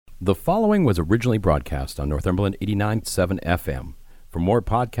The following was originally broadcast on Northumberland 89.7 FM. For more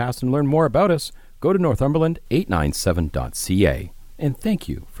podcasts and learn more about us, go to northumberland897.ca. And thank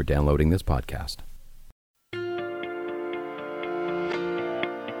you for downloading this podcast.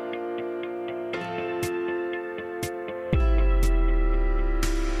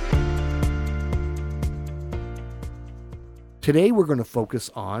 Today we're going to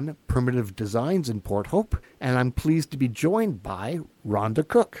focus on primitive designs in Port Hope, and I'm pleased to be joined by Rhonda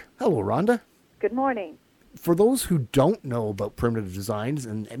Cook. Hello, Rhonda. Good morning. For those who don't know about primitive designs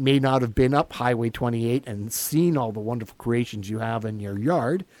and may not have been up Highway 28 and seen all the wonderful creations you have in your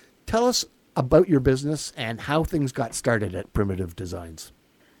yard, tell us about your business and how things got started at Primitive Designs.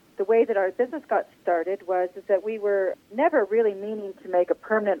 The way that our business got started was that we were never really meaning to make a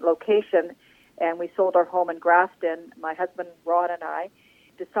permanent location, and we sold our home in Grafton. My husband, Ron, and I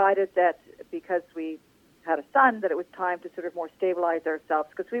decided that because we had a son, that it was time to sort of more stabilize ourselves,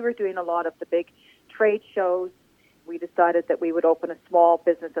 because we were doing a lot of the big trade shows. We decided that we would open a small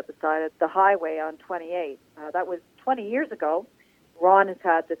business at the side of the highway on 28. That was 20 years ago. Ron has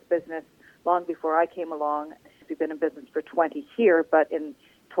had this business long before I came along. We've been in business for 20 here, but in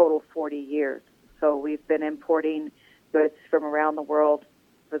total 40 years. So we've been importing goods from around the world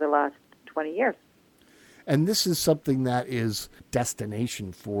for the last 20 years. And this is something that is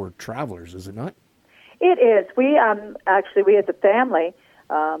destination for travelers, is it not? It is. We actually, as a family,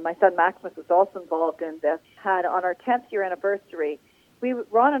 my son Maximus was also involved in this, had on our 10th year anniversary,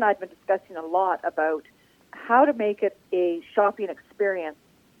 Ron and I had been discussing a lot about how to make it a shopping experience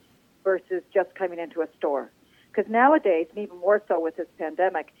versus just coming into a store. Because nowadays, and even more so with this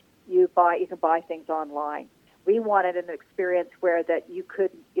pandemic, you can buy things online. We wanted an experience where that you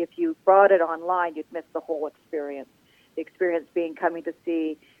could, if you brought it online, you'd miss the whole experience. The experience being coming to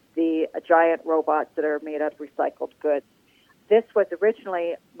see the giant robots that are made out of recycled goods. This was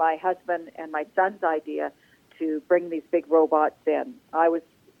originally my husband and my son's idea to bring these big robots in. I was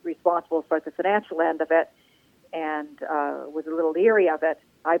responsible for the financial end of it and was a little leery of it.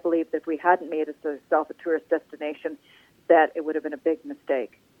 I believe that if we hadn't made itself a tourist destination, that it would have been a big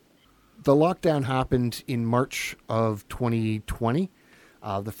mistake. The lockdown happened in March of 2020,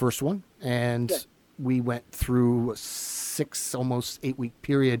 the first one, and yes. We went through a 6, almost 8-week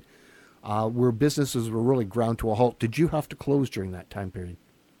period where businesses were really ground to a halt. Did you have to close during that time period?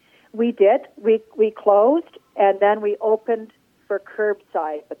 We did. We closed, and then we opened for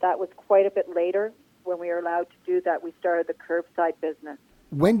curbside, but that was quite a bit later. When we were allowed to do that, we started the curbside business.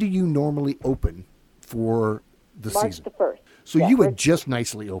 When do you normally open for the March season? March the 1st. So yeah, you had just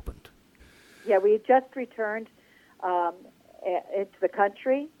nicely opened. Yeah, we had just returned into the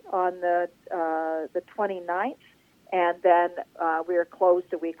country on the 29th, and then we were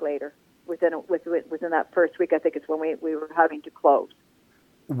closed a week later. Within that first week, I think it's when we were having to close.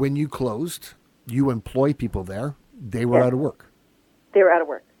 When you closed, you employ people there. They were out of work. They were out of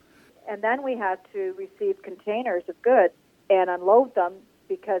work. And then we had to receive containers of goods and unload them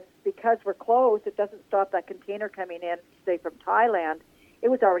because we're closed. It doesn't stop that container coming in, say, from Thailand. It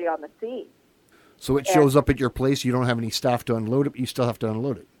was already on the sea. So it shows up at your place. You don't have any staff to unload it, but you still have to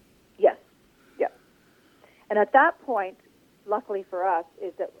unload it. Yes. And at that point, luckily for us,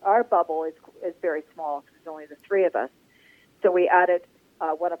 is that our bubble is very small because there's only the 3 of us. So we added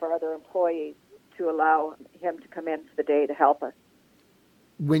one of our other employees to allow him to come in for the day to help us.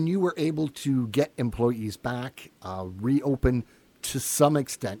 When you were able to get employees back, reopen to some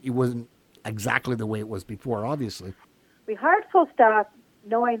extent, it wasn't exactly the way it was before, obviously. We hired full staff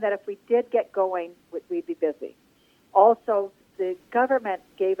knowing that if we did get going, we'd be busy. Also, the government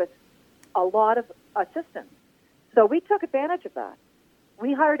gave us a lot of assistance. So we took advantage of that.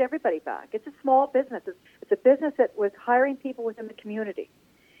 We hired everybody back. It's a small business. It's a business that was hiring people within the community.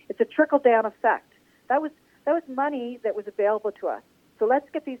 It's a trickle-down effect. That was money that was available to us. So let's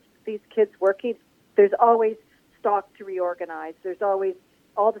get these kids working. There's always stock to reorganize. There's always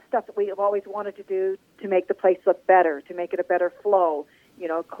all the stuff that we have always wanted to do to make the place look better, to make it a better flow.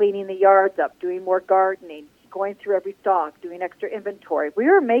 Cleaning the yards up, doing more gardening, going through every stock, doing extra inventory. We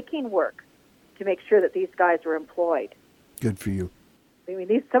were making work to make sure that these guys were employed. Good for you. I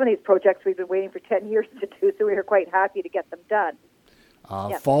mean, some of these projects we've been waiting for 10 years to do, so we were quite happy to get them done.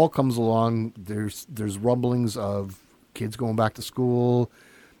 Fall comes along. There's rumblings of kids going back to school,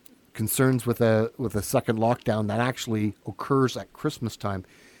 concerns with a second lockdown that actually occurs at Christmas time.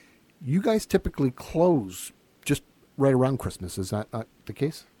 You guys typically close just right around Christmas. Is that not the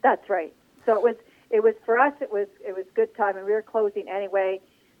case? That's right. So it was for us. It was good time, and we were closing anyway.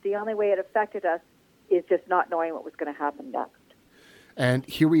 The only way it affected us is just not knowing what was going to happen next. And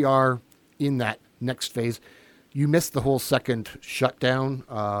here we are in that next phase. You missed the whole second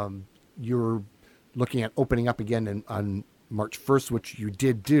shutdown. You're looking at opening up again on March 1st, which you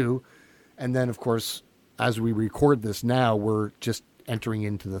did do. And then, of course, as we record this now, we're just entering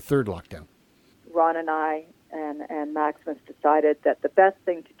into the third lockdown. Ron and I and Maximus decided that the best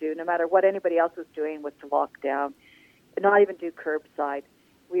thing to do, no matter what anybody else was doing, was to lock down, not even do curbside.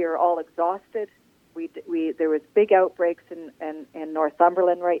 We are all exhausted. There was big outbreaks in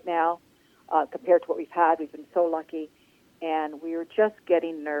Northumberland right now compared to what we've had. We've been so lucky, and we were just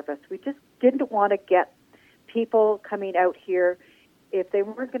getting nervous. We just didn't want to get people coming out here if they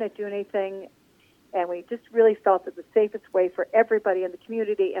weren't going to do anything, and we just really felt that the safest way for everybody in the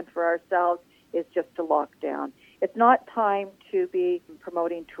community and for ourselves is just to lock down. It's not time to be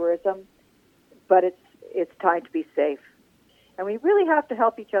promoting tourism, but it's time to be safe. And we really have to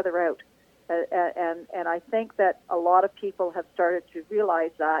help each other out. And I think that a lot of people have started to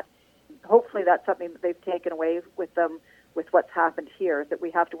realize that. Hopefully that's something that they've taken away with them with what's happened here, that we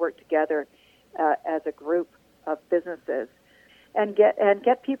have to work together as a group of businesses and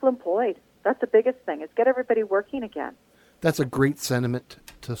get people employed. That's the biggest thing, is get everybody working again. That's a great sentiment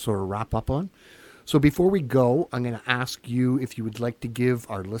to sort of wrap up on. So before we go, I'm going to ask you if you would like to give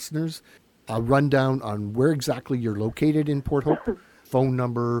our listeners a rundown on where exactly you're located in Port Hope, phone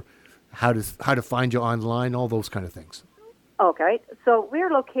number, how to find you online, all those kind of things. Okay, so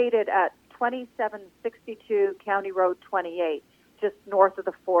we're located at 2762 County Road 28, just north of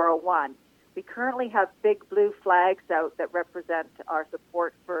the 401. We currently have big blue flags out that represent our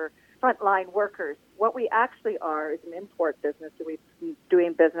support for frontline workers. What we actually are is an import business. So we've been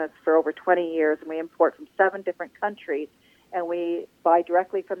doing business for over 20 years, and we import from 7 different countries, and we buy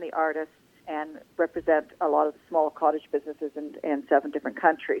directly from the artists and represent a lot of the small cottage businesses in 7 different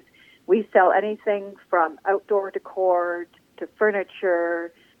countries. We sell anything from outdoor decor to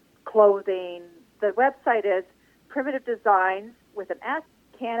furniture, clothing. The website is Primitive Designs with an S,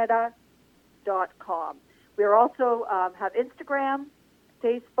 Canada.com. We are also have Instagram,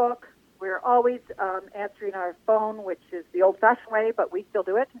 Facebook. We're always answering our phone, which is the old-fashioned way, but we still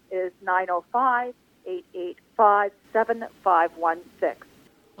do it, is 905-885-7516.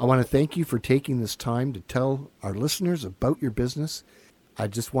 I want to thank you for taking this time to tell our listeners about your business. I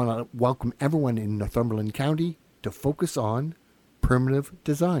just want to welcome everyone in Northumberland County to focus on Primitive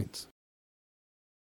Designs.